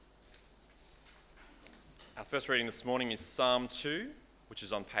First reading this morning is Psalm 2, which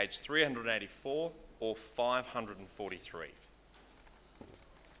is on page 384 or 543.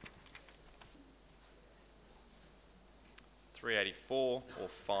 (384) or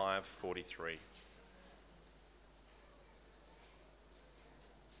 543.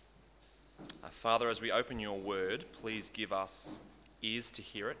 Father, as we open your word, please give us ears to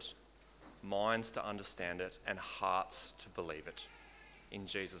hear it, minds to understand it, and hearts to believe it. In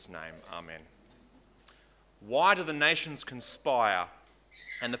Jesus' name, amen. Why do the nations conspire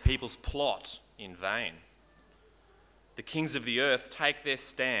and the peoples plot in vain? The kings of the earth take their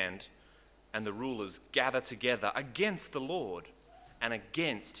stand, and the rulers gather together against the Lord and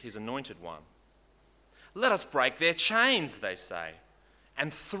against his anointed one. Let us break their chains, they say,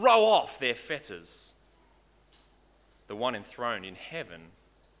 and throw off their fetters. The one enthroned in heaven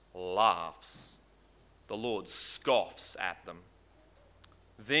laughs. The Lord scoffs at them.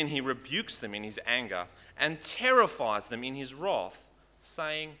 Then he rebukes them in his anger and terrifies them in his wrath,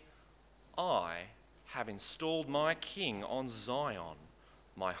 saying, I have installed my king on Zion,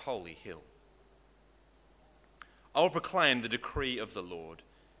 my holy hill. I will proclaim the decree of the Lord.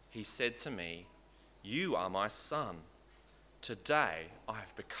 He said to me, You are my son. Today I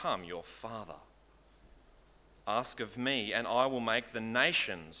have become your father. Ask of me, and I will make the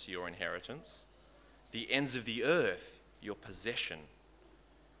nations your inheritance, the ends of the earth your possession.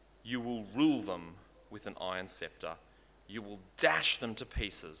 You will rule them with an iron scepter. You will dash them to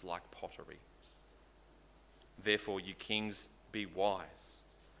pieces like pottery. Therefore, you kings, be wise.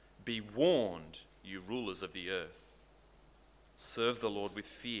 Be warned, you rulers of the earth. Serve the Lord with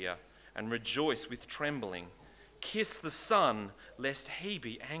fear and rejoice with trembling. Kiss the Son, lest he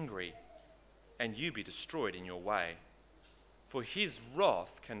be angry and you be destroyed in your way. For his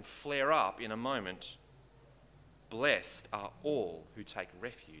wrath can flare up in a moment. Blessed are all who take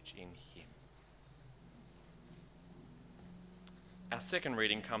refuge in him. Our second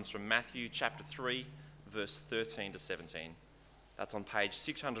reading comes from Matthew chapter 3, verse 13 to 17. That's on page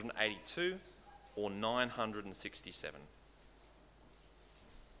 682 or 967.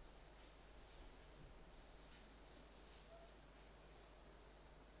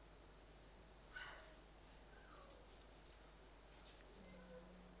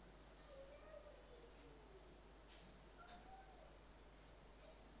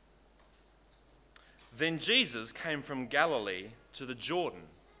 Then Jesus came from Galilee to the Jordan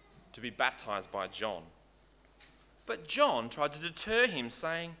to be baptized by John. But John tried to deter him,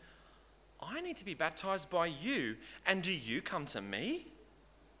 saying, I need to be baptized by you, and do you come to me?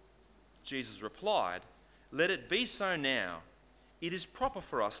 Jesus replied, Let it be so now. It is proper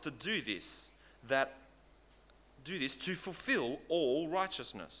for us to do this to fulfill all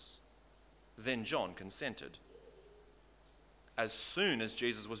righteousness. Then John consented. As soon as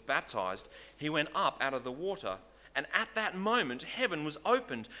Jesus was baptized, he went up out of the water, and at that moment heaven was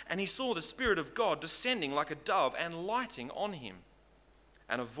opened, and he saw the Spirit of God descending like a dove and lighting on him.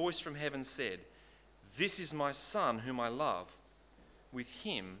 And a voice from heaven said, This is my Son whom I love. With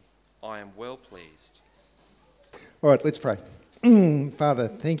him I am well pleased. All right, let's pray. Father,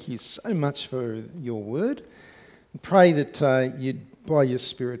 thank you so much for your word. I pray that you'd, by your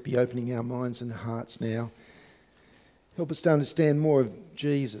Spirit, be opening our minds and hearts now. Help us to understand more of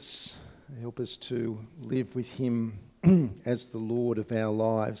Jesus. Help us to live with him as the Lord of our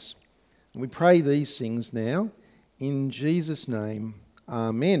lives. And we pray these things now in Jesus' name.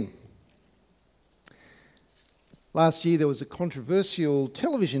 Amen. Last year there was a controversial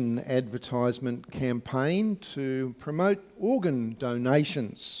television advertisement campaign to promote organ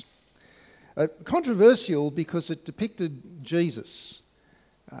donations. Controversial because it depicted Jesus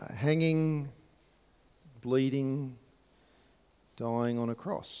hanging, bleeding, dying on a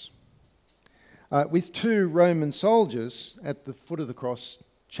cross, with two Roman soldiers at the foot of the cross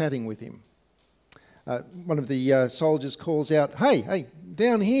chatting with him. One of the soldiers calls out, Hey,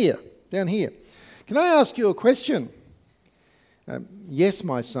 down here. Can I ask you a question? Yes,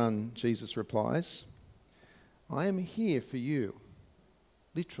 my son, Jesus replies. I am here for you,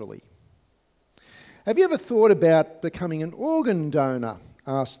 literally. Have you ever thought about becoming an organ donor?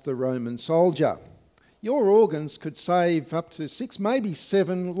 Asked the Roman soldier. Your organs could save up to 6, maybe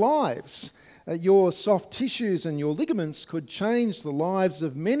 7 lives. Your soft tissues and your ligaments could change the lives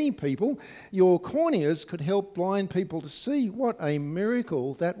of many people. Your corneas could help blind people to see. What a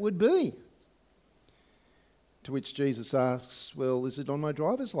miracle that would be. To which Jesus asks, well, is it on my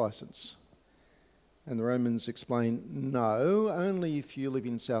driver's license? And the Romans explain, no, only if you live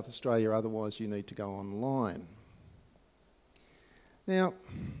in South Australia, otherwise you need to go online. Now,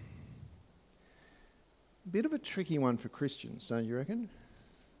 bit of a tricky one for Christians, don't you reckon?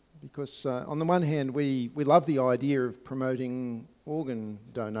 because on the one hand we love the idea of promoting organ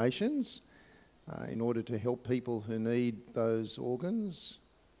donations in order to help people who need those organs,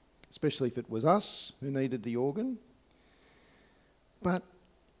 especially if it was us who needed the organ. But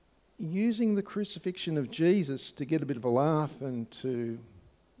using the crucifixion of Jesus to get a bit of a laugh and to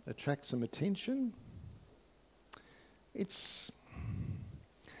attract some attention, it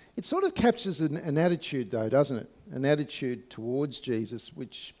sort of captures an attitude though, doesn't it? An attitude towards Jesus,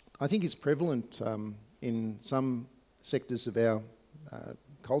 which I think is prevalent in some sectors of our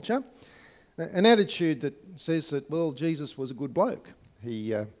culture. An attitude that says that, well, Jesus was a good bloke.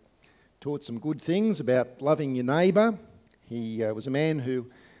 He taught some good things about loving your neighbour. He was a man who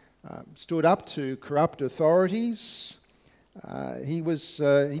stood up to corrupt authorities. He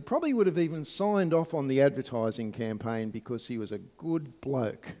probably would have even signed off on the advertising campaign because he was a good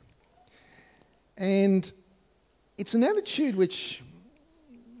bloke. And it's an attitude which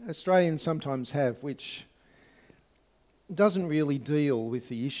Australians sometimes have, which doesn't really deal with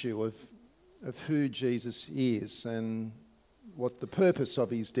the issue of who Jesus is and what the purpose of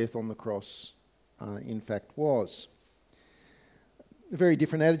his death on the cross in fact was. A very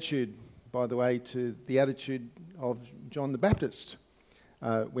different attitude, by the way, to the attitude of John the Baptist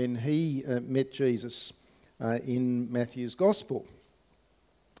when he met Jesus in Matthew's Gospel.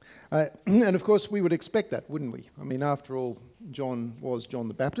 And of course we would expect that, wouldn't we? I mean, after all, John was John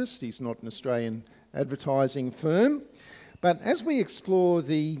the Baptist. He's not an Australian advertising firm. But as we explore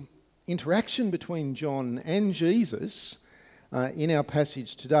the interaction between John and Jesus in our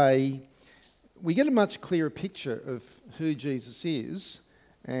passage today, we get a much clearer picture of who Jesus is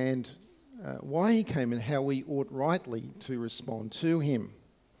and why he came and how we ought rightly to respond to him.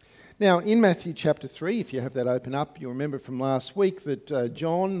 Now, in Matthew chapter 3, if you have that open up, you'll remember from last week that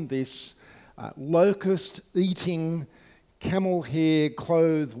John, this locust-eating, camel hair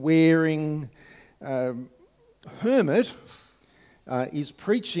cloth-wearing hermit, is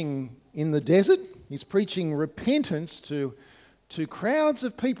preaching in the desert. He's preaching repentance to crowds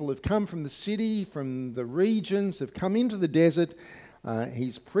of people who've come from the city, from the regions, have come into the desert.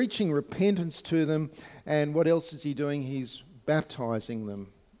 He's preaching repentance to them. And what else is he doing? He's baptizing them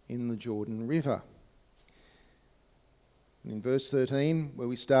in the Jordan River. And in verse 13, where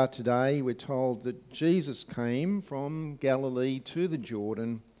we start today, we're told that Jesus came from Galilee to the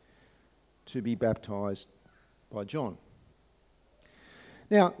Jordan to be baptized by John.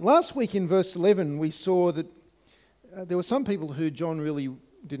 Now, last week in verse 11, we saw that there were some people who John really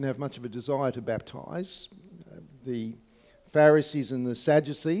didn't have much of a desire to baptize. The Pharisees and the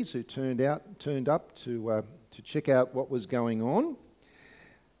Sadducees who turned up to check out what was going on.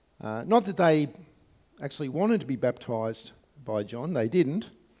 Not that they actually wanted to be baptized by John, they didn't.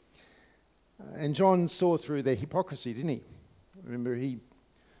 And John saw through their hypocrisy, didn't he? Remember, he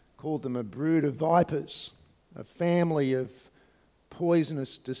called them a brood of vipers, a family of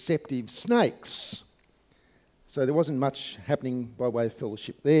poisonous, deceptive snakes. So there wasn't much happening by way of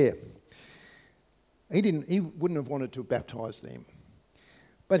fellowship there. He wouldn't have wanted to baptise them.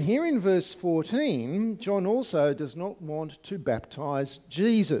 But here in verse 14, John also does not want to baptise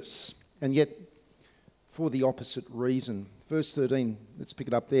Jesus, and yet for the opposite reason. Verse 13, let's pick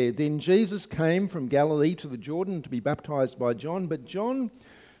it up there. Then Jesus came from Galilee to the Jordan to be baptised by John, but John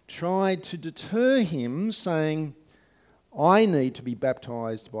tried to deter him, saying, I need to be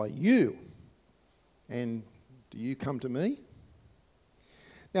baptised by you, and do you come to me?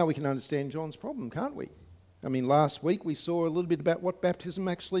 Now we can understand John's problem, can't we? I mean, last week we saw a little bit about what baptism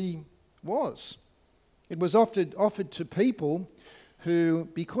actually was. It was offered to people who,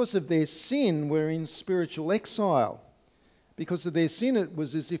 because of their sin, were in spiritual exile. Because of their sin, it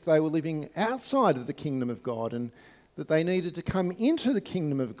was as if they were living outside of the kingdom of God and that they needed to come into the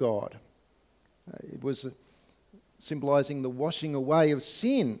kingdom of God. It was symbolising the washing away of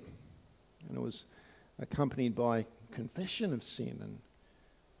sin, and it was accompanied by confession of sin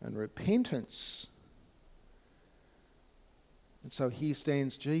and repentance. And so here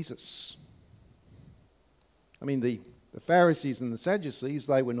stands Jesus. I mean, the Pharisees and the Sadducees,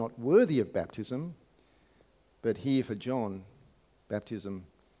 they were not worthy of baptism, but here for John, baptism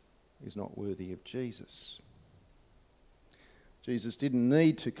is not worthy of Jesus. Jesus didn't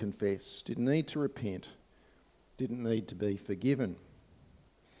need to confess, didn't need to repent, didn't need to be forgiven.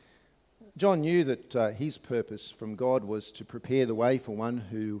 John knew that his purpose from God was to prepare the way for one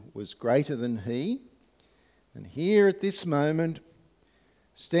who was greater than he. And here at this moment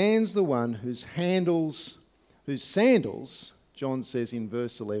stands the one whose sandals, John says in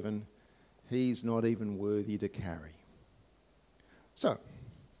verse 11, he's not even worthy to carry. So,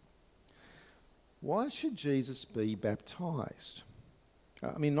 why should Jesus be baptised?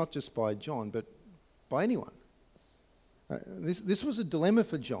 I mean, not just by John, but by anyone. This was a dilemma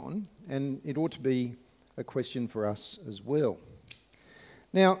for John, and it ought to be a question for us as well.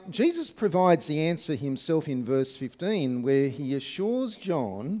 Now, Jesus provides the answer himself in verse 15, where he assures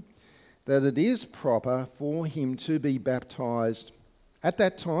John that it is proper for him to be baptized at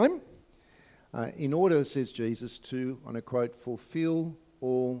that time, in order, says Jesus, to, on a quote, fulfill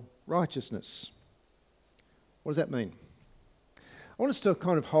all righteousness. What does that mean? I want us to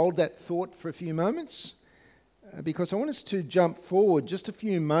kind of hold that thought for a few moments, because I want us to jump forward just a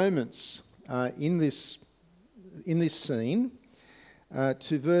few moments in this scene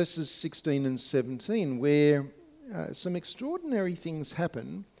to verses 16 and 17, where some extraordinary things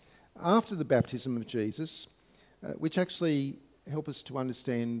happen after the baptism of Jesus, which actually help us to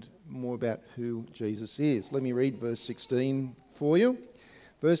understand more about who Jesus is. Let me read verse 16 for you.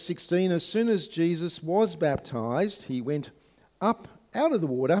 Verse 16, as soon as Jesus was baptized, he went up out of the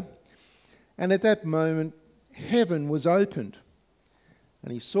water, and at that moment heaven was opened,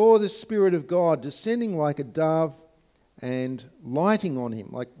 and he saw the Spirit of God descending like a dove and lighting on him,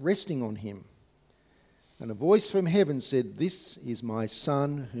 like resting on him. And a voice from heaven said, "This is my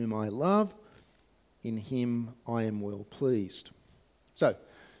Son whom I love. In him I am well pleased." So,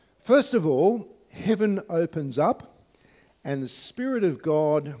 first of all, heaven opens up and the Spirit of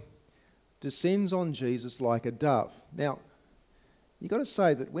God descends on Jesus like a dove. Now, you've got to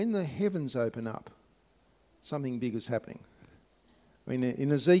say that when the heavens open up, something big is happening. I mean,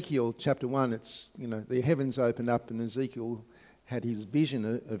 in Ezekiel chapter 1, it's, the heavens opened up and Ezekiel had his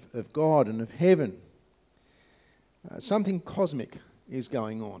vision of God and of heaven. Something cosmic is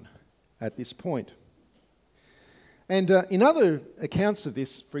going on at this point. And in other accounts of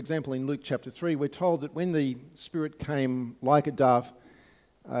this, for example, in Luke chapter 3, we're told that when the Spirit came like a dove,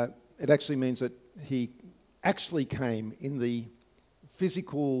 it actually means that he actually came in the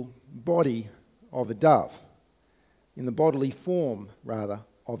physical body of a dove, in the bodily form, rather,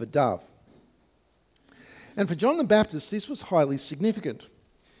 of a dove. And for John the Baptist, this was highly significant,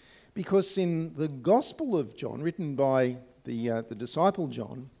 because in the Gospel of John, written by the disciple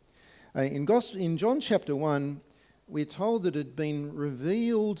John, in John chapter 1, we're told that it had been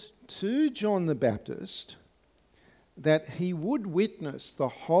revealed to John the Baptist that he would witness the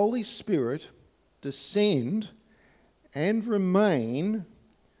Holy Spirit descend and remain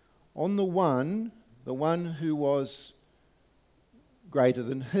on the one who was greater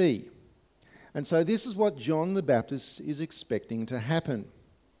than he. And so this is what John the Baptist is expecting to happen.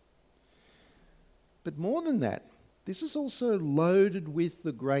 But more than that, this is also loaded with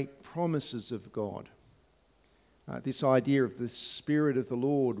the great promises of God. This idea of the Spirit of the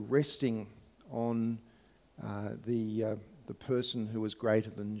Lord resting on the person who was greater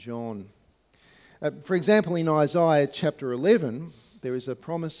than John. For example, in Isaiah chapter 11, there is a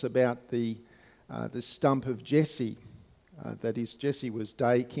promise about the stump of Jesse. That is, Jesse was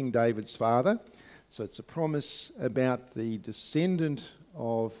King David's father. So it's a promise about the descendant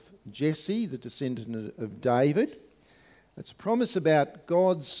of Jesse, the descendant of David. It's a promise about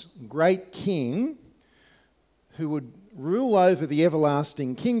God's great king who would rule over the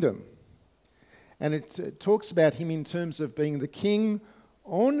everlasting kingdom. And it talks about him in terms of being the king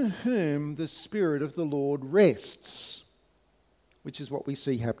on whom the Spirit of the Lord rests, which is what we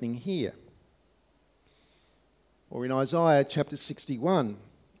see happening here. Or in Isaiah chapter 61,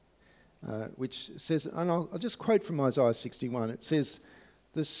 which says, and I'll just quote from Isaiah 61, it says,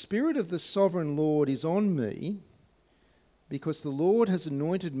 "The Spirit of the Sovereign Lord is on me, because the Lord has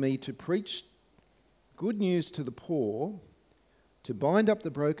anointed me to preach good news to the poor, to bind up the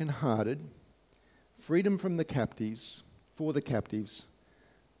brokenhearted, freedom from the captives, for the captives,"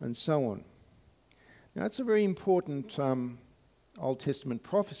 and so on. Now, that's a very important Old Testament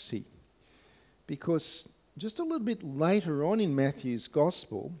prophecy, because just a little bit later on in Matthew's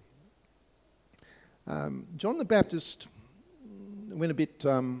Gospel, John the Baptist went a bit,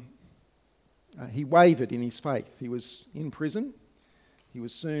 he wavered in his faith. He was in prison. He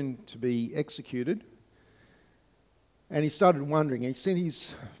was soon to be executed. And he started wondering. He sent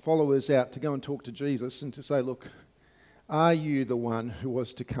his followers out to go and talk to Jesus and to say, "Look, are you the one who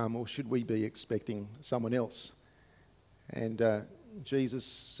was to come, or should we be expecting someone else?" And Jesus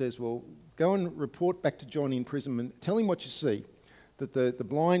says, "Well, go and report back to John in prison and tell him what you see, that the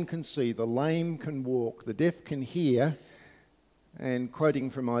blind can see, the lame can walk, the deaf can hear." And quoting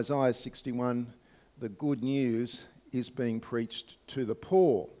from Isaiah 61, the good news is being preached to the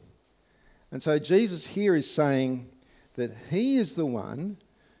poor. And so Jesus here is saying that he is the one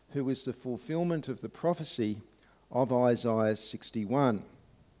who is the fulfillment of the prophecy of Isaiah 61.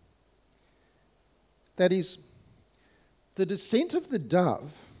 That is, The descent of the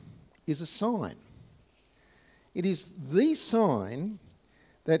dove is a sign. It is the sign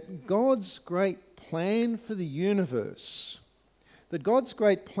that God's great plan for the universe, that God's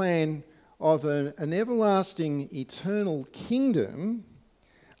great plan of an everlasting, eternal kingdom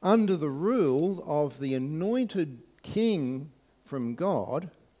under the rule of the anointed king from God,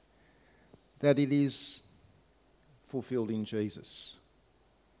 that it is fulfilled in Jesus.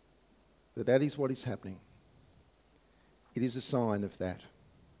 That is what is happening. It is a sign of that.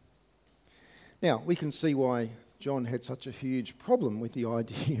 Now, we can see why John had such a huge problem with the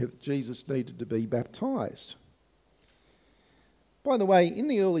idea that Jesus needed to be baptised. By the way, in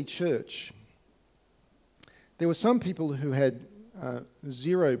the early church, there were some people who had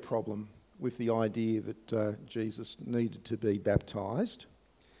zero problem with the idea that Jesus needed to be baptised.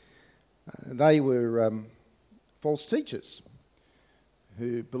 They were false teachers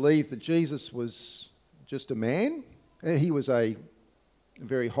who believed that Jesus was just a man. He was a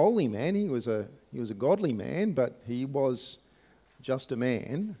very holy man. He was a godly man, but he was just a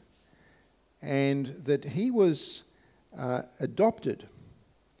man, and that he was adopted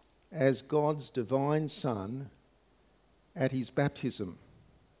as God's divine Son at his baptism.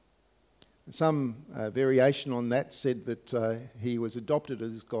 Some variation on that said that he was adopted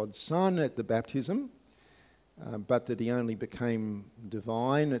as God's Son at the baptism, but that he only became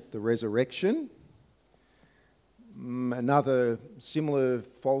divine at the resurrection. Another similar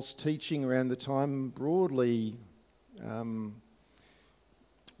false teaching around the time, broadly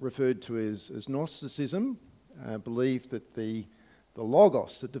referred to as Gnosticism, believed that the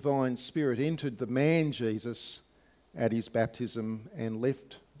Logos, the divine spirit, entered the man Jesus at his baptism and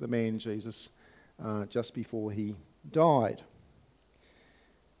left the man Jesus just before he died.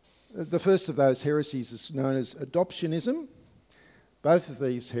 The first of those heresies is known as adoptionism. Both of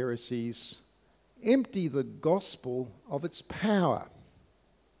these heresies empty the gospel of its power.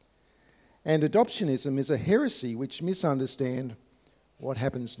 And adoptionism is a heresy which misunderstands what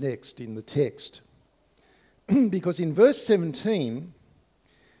happens next in the text. Because in verse 17,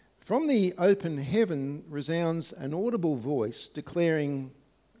 from the open heaven resounds an audible voice declaring,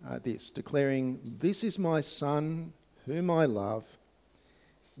 "This is my Son, whom I love.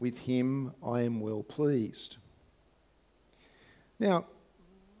 With him I am well pleased." Now,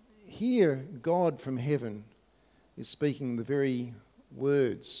 here God from heaven is speaking the very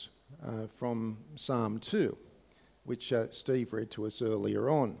words from Psalm 2, which Steve read to us earlier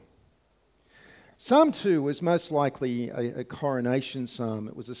on. Psalm 2 was most likely a coronation psalm.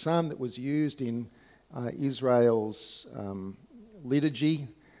 It was a psalm that was used in Israel's liturgy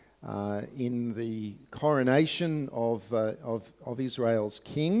in the coronation of Israel's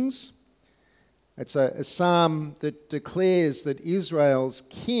kings. It's a psalm that declares that Israel's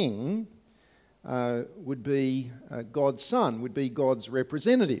king would be God's son, would be God's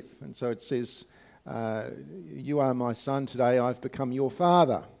representative. And so it says, "You are my son, today I've become your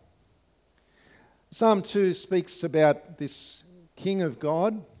father." Psalm 2 speaks about this king of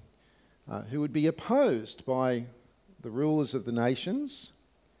God who would be opposed by the rulers of the nations,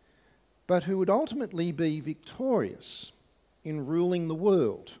 but who would ultimately be victorious in ruling the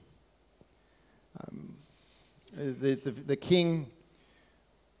world. The king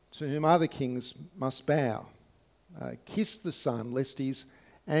to whom other kings must bow. Kiss the Son, lest his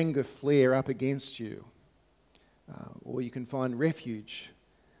anger flare up against you. Or you can find refuge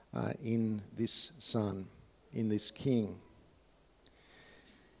in this Son, in this King.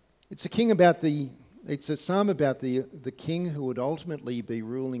 It's a psalm about the King who would ultimately be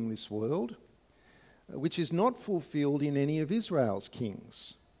ruling this world, which is not fulfilled in any of Israel's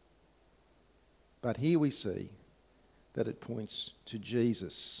kings. But here we see that it points to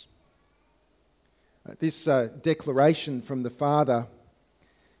Jesus. This declaration from the Father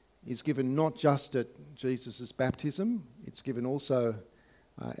is given not just at Jesus' baptism, it's given also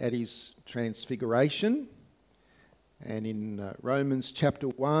at his transfiguration. And in Romans chapter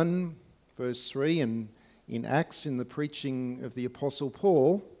 1, verse 3, and in Acts, in the preaching of the Apostle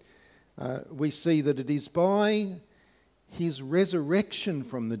Paul, we see that it is by his resurrection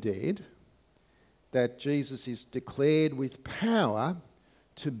from the dead that Jesus is declared with power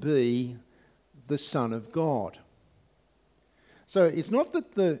to be the Son of God. So it's not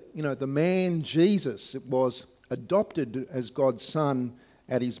that the man Jesus was adopted as God's Son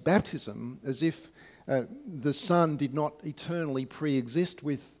at his baptism, as if the Son did not eternally pre-exist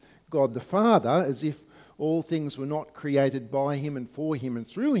with God the Father, as if all things were not created by him and for him and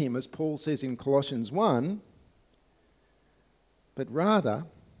through him, as Paul says in Colossians 1, but rather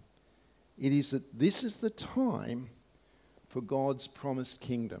it is that this is the time for God's promised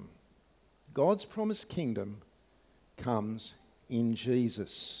kingdom. God's promised kingdom comes in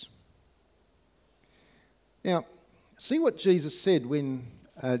Jesus. Now, see what Jesus said when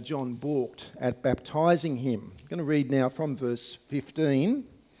John balked at baptizing him. I'm going to read now from verse 15.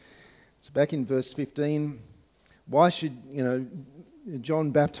 So back in verse 15, why should,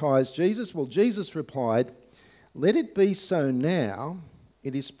 John baptize Jesus? Well, Jesus replied, "Let it be so now.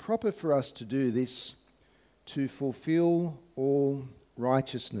 It is proper for us to do this to fulfill all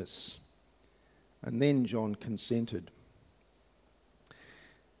righteousness." And then John consented.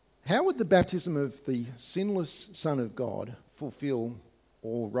 How would the baptism of the sinless Son of God fulfill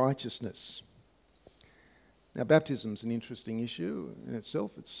all righteousness? Now, baptism is an interesting issue in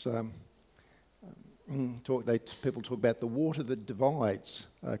itself. It's people talk about the water that divides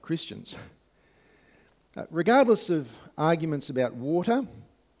Christians. Regardless of arguments about water,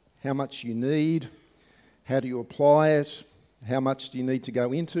 how much you need, how do you apply it, how much do you need to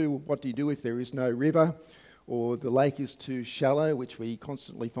go into, what do you do if there is no river, or the lake is too shallow, which we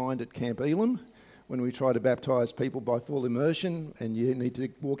constantly find at Camp Elam when we try to baptise people by full immersion and you need to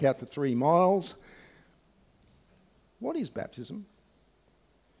walk out for 3 miles. What is baptism?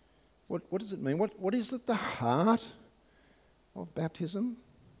 What does it mean? What is at the heart of baptism?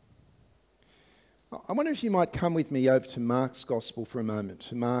 I wonder if you might come with me over to Mark's Gospel for a moment,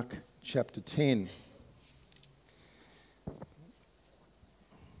 to Mark chapter 10.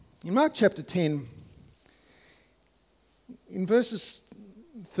 In Mark chapter 10, in verses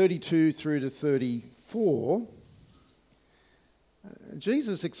 32 through to 34,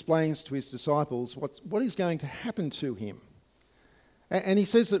 Jesus explains to his disciples what is going to happen to him. And he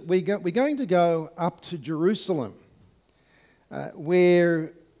says that we're going to go up to Jerusalem,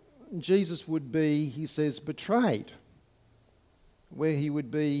 where Jesus would be, he says, betrayed, where he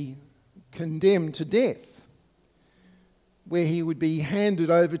would be condemned to death, where he would be handed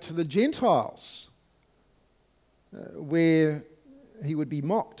over to the Gentiles, where he would be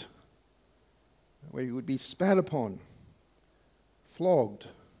mocked, where he would be spat upon, flogged,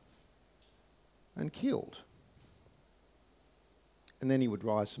 and killed. And then he would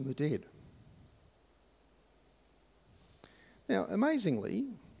rise from the dead. Now, amazingly,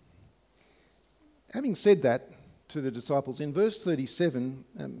 having said that to the disciples, in verse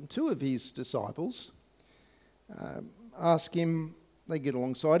 37, 2 of his disciples ask him, they get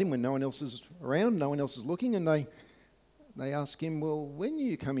alongside him when no one else is around, no one else is looking, and they ask him, well, when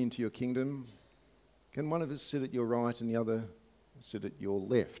you come into your kingdom, can one of us sit at your right and the other sit at your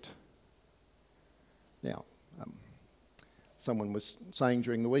left? Now, someone was saying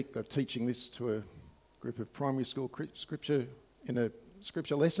during the week, they're teaching this to a group of primary school scripture in a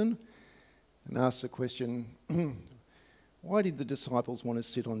scripture lesson, and asked the question, why did the disciples want to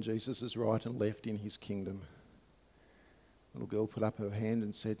sit on Jesus' right and left in his kingdom? The little girl put up her hand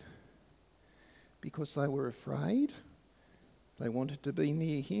and said, because they were afraid. They wanted to be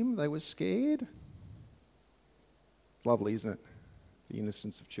near him. They were scared. Lovely, isn't it? The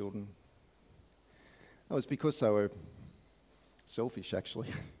innocence of children. That was because they were selfish, actually.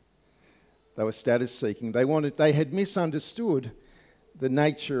 They were status seeking. They had misunderstood the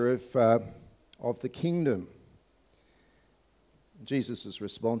nature of the kingdom. Jesus'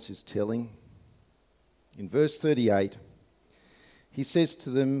 response is telling. In verse 38, he says to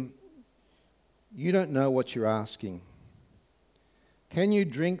them, you don't know what you're asking. Can you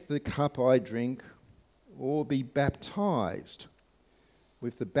drink the cup I drink, or be baptized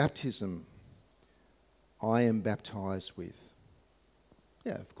with the baptism I am baptized with?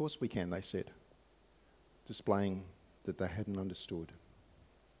 Yeah, of course we can, they said, displaying that they hadn't understood.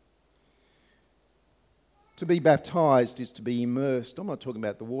 To be baptized is to be immersed. I'm not talking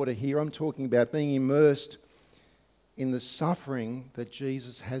about the water here. I'm talking about being immersed in the suffering that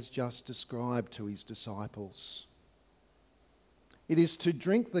Jesus has just described to his disciples. It is to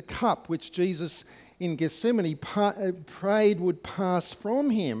drink the cup which Jesus in Gethsemane prayed would pass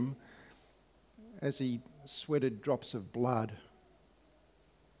from him as he sweated drops of blood.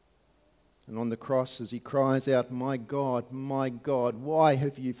 And on the cross, as he cries out, my God, why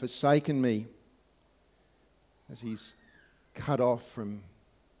have you forsaken me? As he's cut off from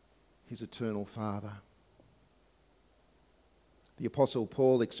his eternal Father. The Apostle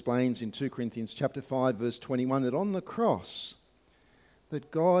Paul explains in 2 Corinthians chapter 5, verse 21, that on the cross, that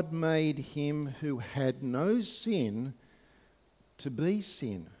God made him who had no sin to be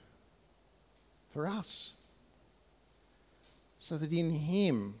sin for us, so that in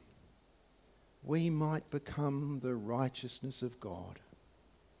him we might become the righteousness of God.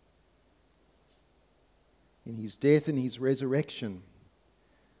 In his death and his resurrection,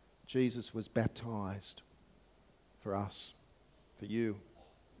 Jesus was baptized for us, for you,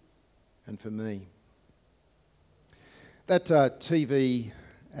 and for me. That TV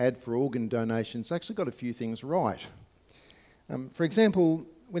ad for organ donations actually got a few things right. For example,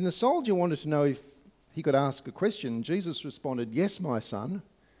 when the soldier wanted to know if he could ask a question, Jesus responded, "Yes, my son,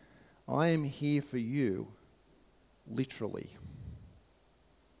 I am here for you, literally."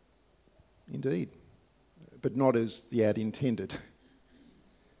 Indeed, but not as the ad intended.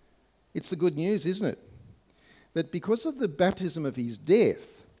 It's the good news, isn't it? That because of the baptism of his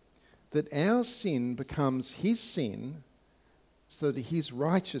death, that our sin becomes his sin, so that his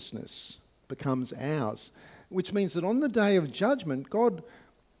righteousness becomes ours. Which means that on the day of judgment, God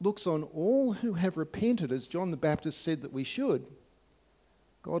looks on all who have repented, as John the Baptist said that we should.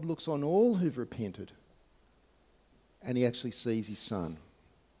 God looks on all who've repented, and he actually sees his son.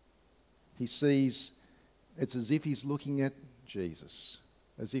 He sees, it's as if he's looking at Jesus,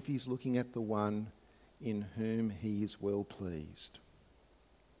 as if he's looking at the one in whom he is well pleased.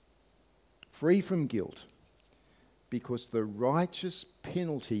 Free from guilt, because the righteous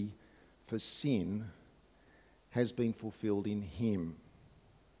penalty for sin has been fulfilled in him.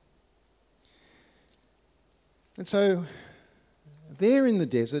 And so, there in the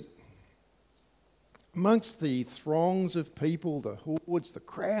desert, amongst the throngs of people, the hordes, the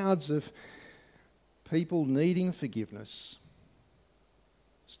crowds of people needing forgiveness,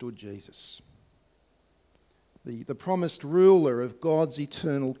 stood Jesus, the promised ruler of God's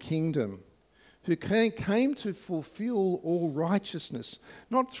eternal kingdom, who came to fulfill all righteousness,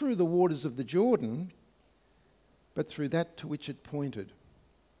 not through the waters of the Jordan, but through that to which it pointed,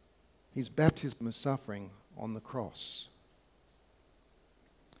 his baptism of suffering on the cross.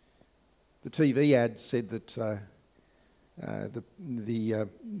 The TV ad said that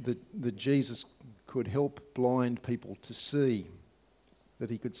that Jesus could help blind people to see, that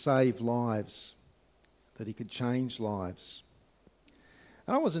he could save lives, that he could change lives.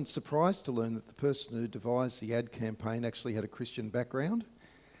 And I wasn't surprised to learn that the person who devised the ad campaign actually had a Christian background.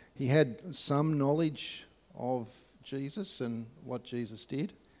 He had some knowledge of Jesus and what Jesus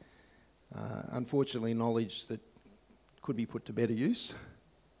did. Unfortunately, knowledge that could be put to better use,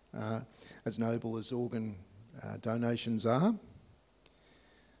 as noble as organ donations are.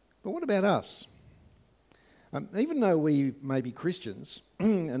 But what about us? Even though we may be Christians,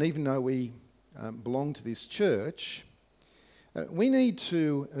 and even though we belong to this church, we need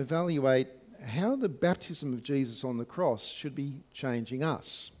to evaluate how the baptism of Jesus on the cross should be changing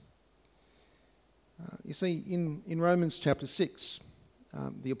us. You see, in Romans chapter 6,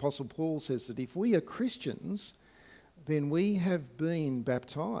 the Apostle Paul says that if we are Christians, then we have been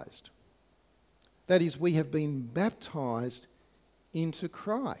baptised. That is, we have been baptised into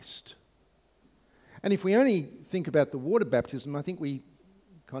Christ. And if we only think about the water baptism, I think we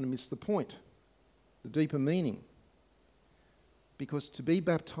kind of miss the point, the deeper meaning. Because to be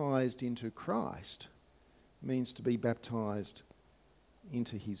baptised into Christ means to be baptised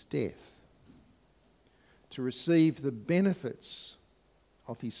into his death, to receive the benefits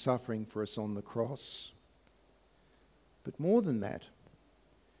of his suffering for us on the cross. But more than that,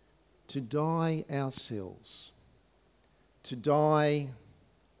 to die ourselves, to die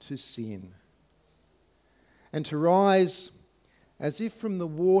to sin, and to rise as if from the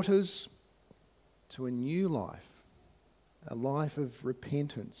waters to a new life, a life of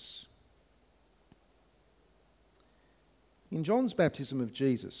repentance. In John's baptism of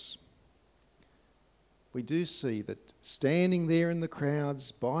Jesus, we do see that standing there in the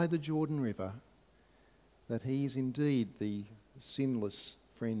crowds by the Jordan River, that he is indeed the sinless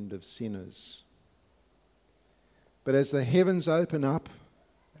friend of sinners. But as the heavens open up,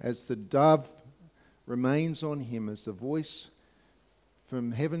 as the dove remains on him, as the voice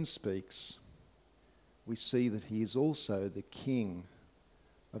from heaven speaks, we see that he is also the King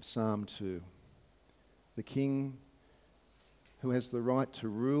of Psalm 2, the King who has the right to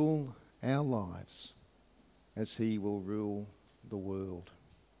rule our lives as he will rule the world.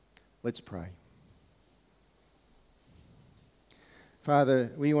 Let's pray.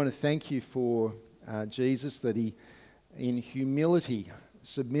 Father, we want to thank you for Jesus, that he in humility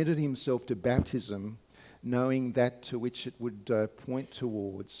submitted himself to baptism, knowing that to which it would point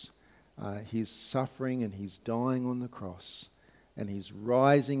towards his suffering and his dying on the cross, and his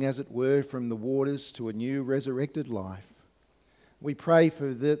rising, as it were, from the waters to a new resurrected life. We pray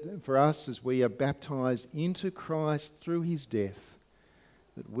for us as we are baptised into Christ through his death,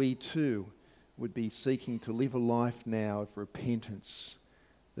 that we too would be seeking to live a life now of repentance,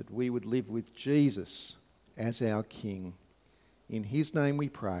 that we would live with Jesus as our King. In his name we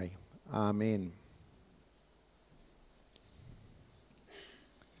pray. Amen.